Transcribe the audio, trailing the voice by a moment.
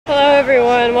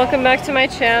everyone, welcome back to my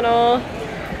channel.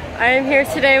 I am here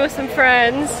today with some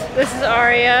friends. This is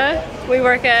Aria. We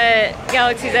work at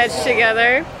Galaxy's Edge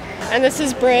together. And this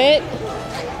is Britt.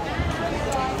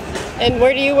 And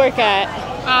where do you work at?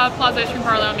 Plaza Ice Cream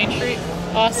Parlor on Main Street.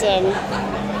 Awesome.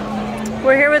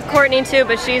 We're here with Courtney too,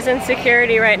 but she's in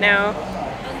security right now,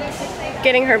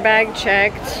 getting her bag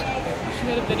checked. She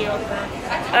did a video of her.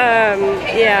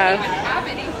 Yeah.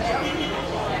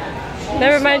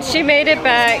 Never mind, she made it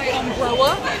back.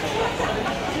 Umbrella?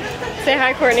 Say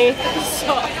hi, Courtney.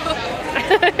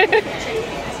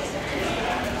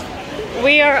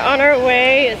 We are on our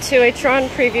way to a Tron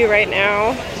Preview right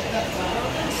now,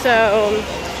 so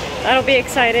that'll be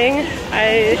exciting.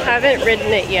 I haven't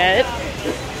ridden it yet,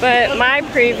 but my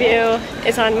preview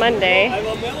is on Monday.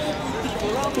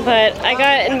 But I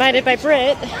got invited by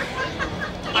Britt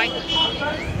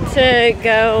to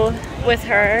go with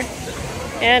her,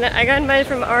 and I got invited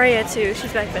from Aria too.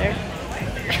 She's back there.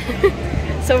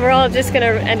 So we're all just gonna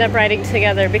end up riding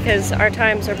together because our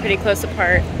times are pretty close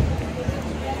apart.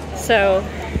 So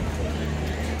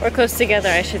we're close together,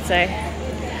 I should say.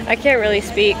 I can't really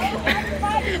speak.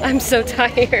 I'm so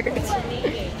tired.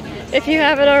 If you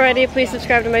haven't already, please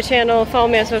subscribe to my channel, follow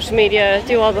me on social media,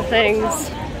 do all the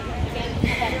things.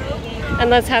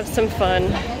 And let's have some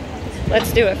fun.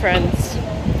 Let's do it, friends.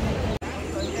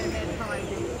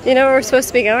 You know where we're supposed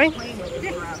to be going?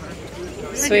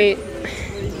 Sweet.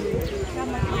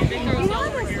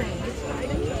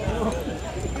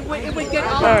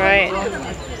 Alright,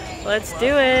 let's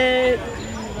do it.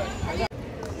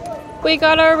 We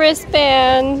got our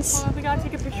wristbands. We gotta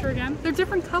take a picture again. They're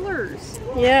different colors.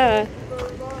 Yeah.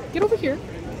 Get over here.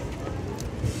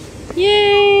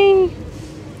 Yay!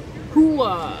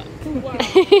 Hooah!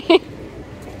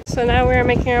 So now we're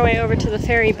making our way over to the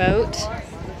ferry boat,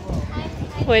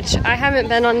 which I haven't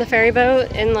been on the ferry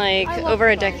boat in like over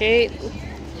a decade.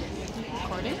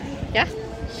 Recording? Yeah.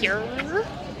 Here.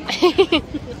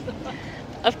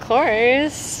 Of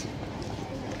course.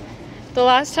 The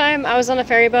last time I was on a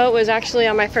ferry boat was actually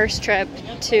on my first trip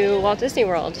to Walt Disney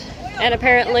World, and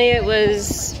apparently it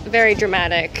was very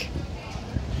dramatic,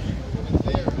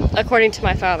 according to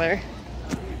my father.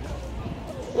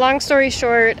 Long story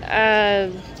short,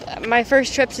 my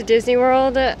first trip to Disney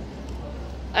World,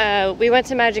 we went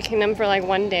to Magic Kingdom for like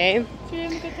one day. Did you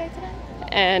have a good day today?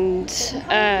 And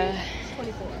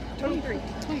 23.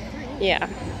 yeah,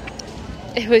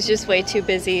 it was just way too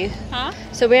busy. Huh?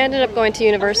 So we ended up going to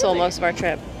Universal most of our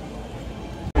trip.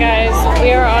 Guys,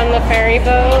 we are on the ferry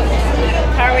boat.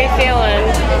 How are we feeling?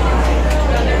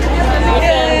 You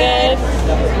feeling good?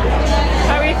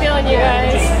 How are we feeling, you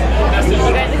guys? You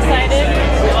guys excited?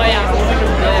 Oh yeah.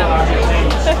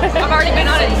 I've already been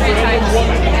on it 3 times.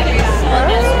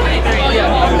 Oh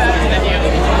yeah?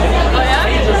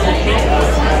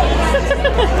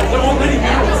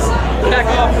 Back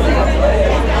off.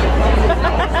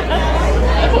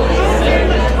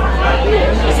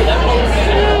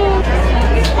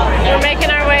 We're making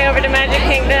our way over to Magic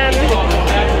Kingdom,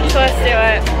 so let's do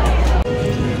it.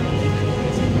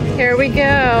 Here we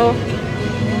go.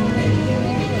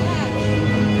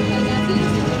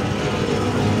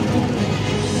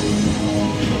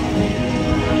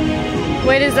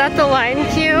 Wait, is that the line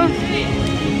cue?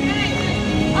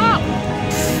 Oh.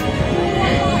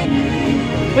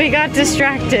 We got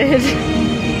distracted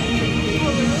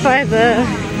by the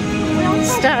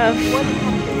stuff.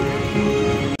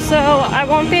 So I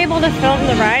won't be able to film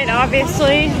the ride,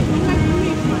 obviously,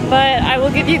 but I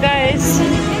will give you guys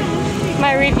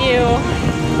my review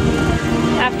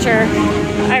after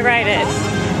I ride it.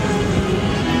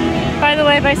 By the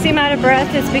way, if I seem out of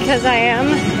breath, it's because I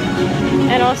am.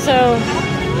 And also,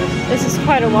 this is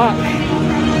quite a walk.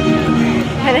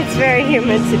 And it's very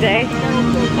humid today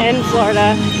in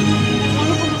Florida.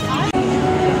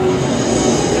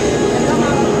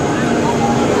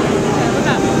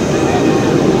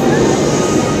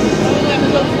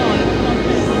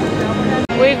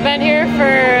 We've been here for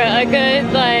a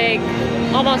good, like,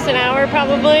 almost an hour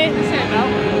probably.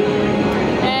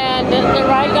 And the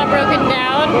ride got broken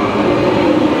down.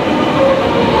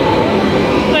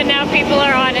 But now people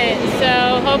are on it,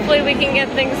 so hopefully we can get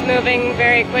things moving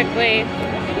very quickly.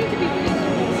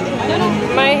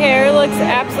 My hair looks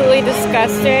absolutely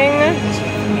disgusting.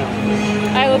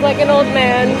 I look like an old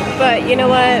man, but you know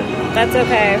what? That's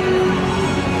okay.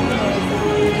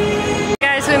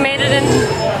 Guys, we made it in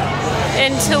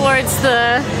towards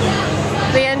the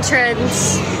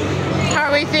entrance. How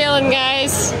are we feeling,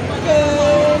 guys?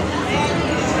 Good.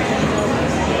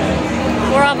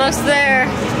 We're almost there.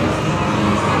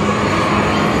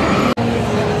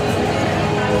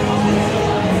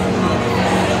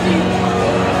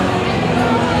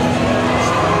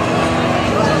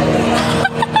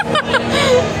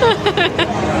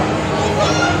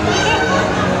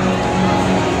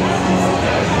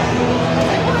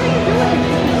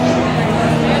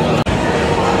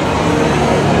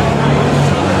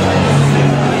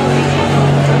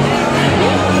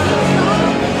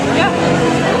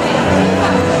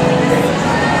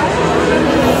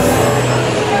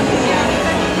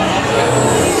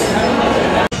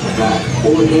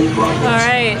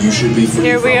 Alright, You should be free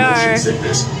here we from are. motion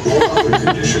sickness or other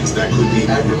conditions that could be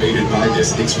aggravated by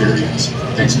this experience.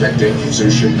 Expectant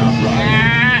users should not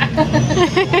ride.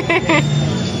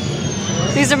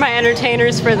 These are my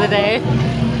entertainers for the day.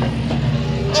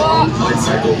 Tron Light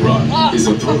Cycle Run is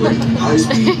a thrilling,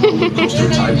 high-speed roller coaster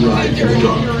type ride in the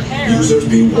dark. Users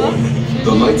be warned.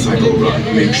 The Light Cycle Run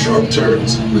makes sharp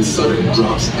turns with sudden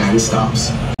drops and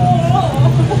stops.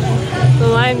 The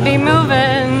line be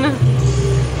moving.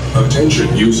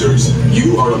 Attention users,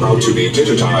 you are about to be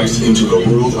digitized into the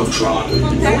world of Tron. For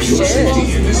your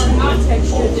safety in this world,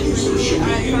 all users should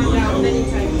be in good health.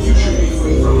 You should be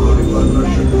free from high blood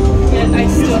pressure. Yet I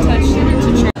still touched it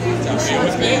to check.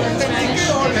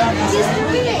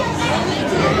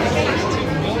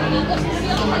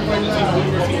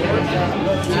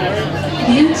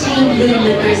 New Team Blue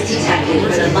members detected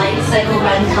for the Light Cycle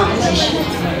Run competition.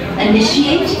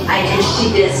 Initiate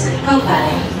Identity Disc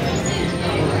Profiling.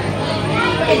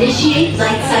 Initiate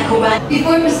Light Cycle Run.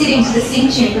 Before proceeding to the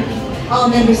scene chamber, all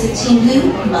members of Team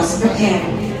Blue must prepare.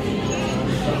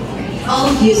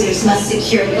 All users must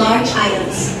secure large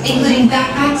items, including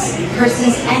backpacks,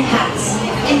 purses, and hats,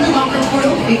 in the locker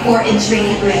portal before entering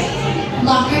the grid.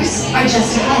 Lockers are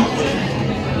just ahead.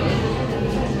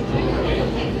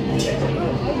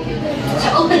 To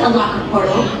open a locker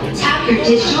portal, tap your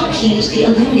digital key to the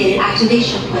illuminated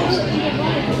activation point.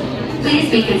 Please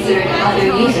be considerate of other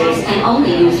users and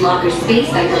only use locker space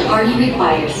that your party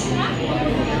requires.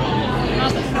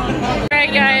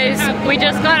 Alright guys, we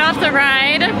just got off the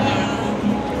ride.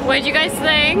 What'd you guys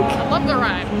think? I love the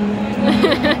ride.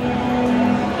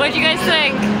 What'd you guys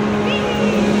think?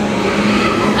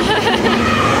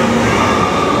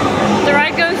 The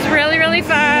ride goes really, really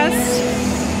fast.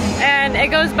 And it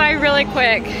goes by really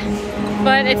quick,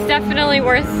 but it's definitely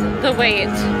worth the wait.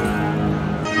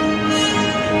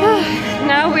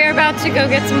 Now we're about to go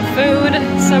get some food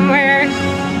somewhere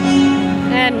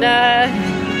and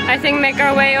I think make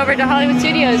our way over to Hollywood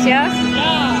Studios, yeah?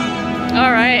 Yeah.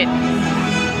 All right,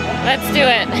 let's do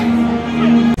it.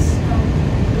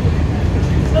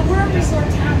 But we're a resort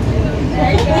town.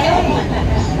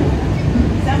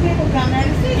 Some people come in.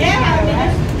 Yeah, I mean,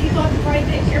 there's people at the right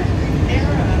there.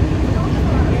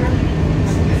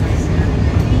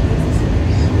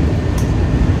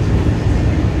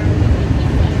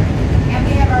 And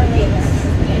we have our ladies.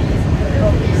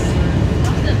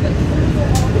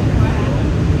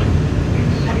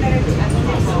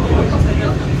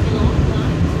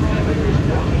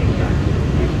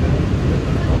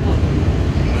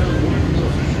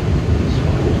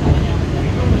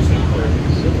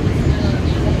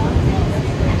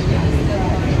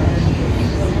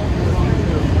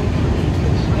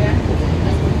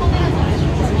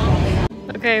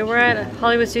 Okay, we're at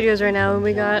Hollywood Studios right now and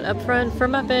we got up front for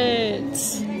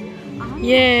Muppets.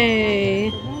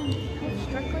 Yay!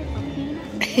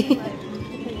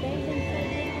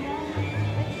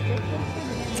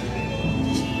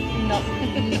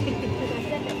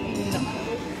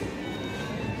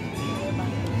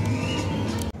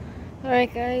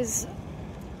 Alright guys,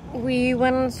 we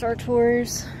went on Star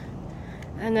Tours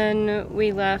and then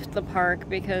we left the park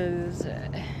because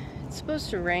it's supposed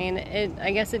to rain.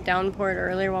 I guess it downpoured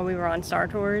earlier while we were on Star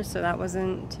Tours, so that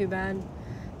wasn't too bad.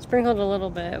 Sprinkled a little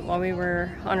bit while we were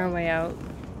on our way out.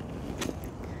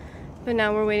 But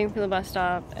now we're waiting for the bus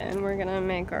stop and we're gonna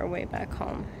make our way back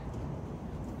home.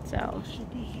 So. Should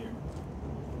be here.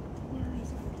 Where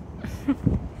is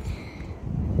it?